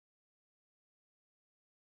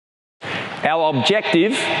Our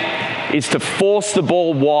objective is to force the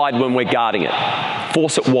ball wide when we're guarding it.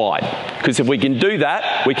 Force it wide. Because if we can do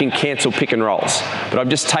that, we can cancel pick and rolls. But I'm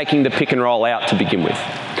just taking the pick and roll out to begin with.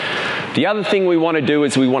 The other thing we want to do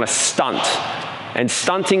is we want to stunt. And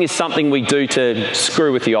stunting is something we do to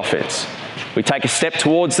screw with the offense. We take a step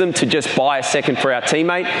towards them to just buy a second for our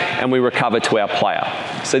teammate, and we recover to our player.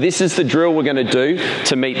 So this is the drill we're going to do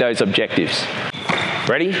to meet those objectives.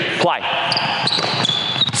 Ready? Play.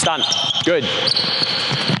 Stunt. Good.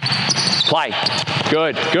 Play.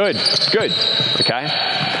 Good, good, good. Okay?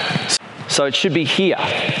 So it should be here.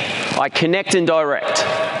 I connect and direct.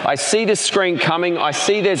 I see the screen coming. I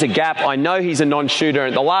see there's a gap. I know he's a non-shooter.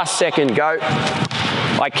 At the last second, go.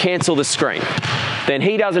 I cancel the screen. Then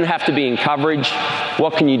he doesn't have to be in coverage.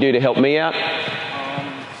 What can you do to help me out?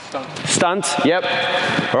 Stunt. Stunt, yep.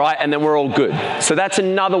 All right, and then we're all good. So that's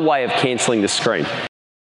another way of cancelling the screen.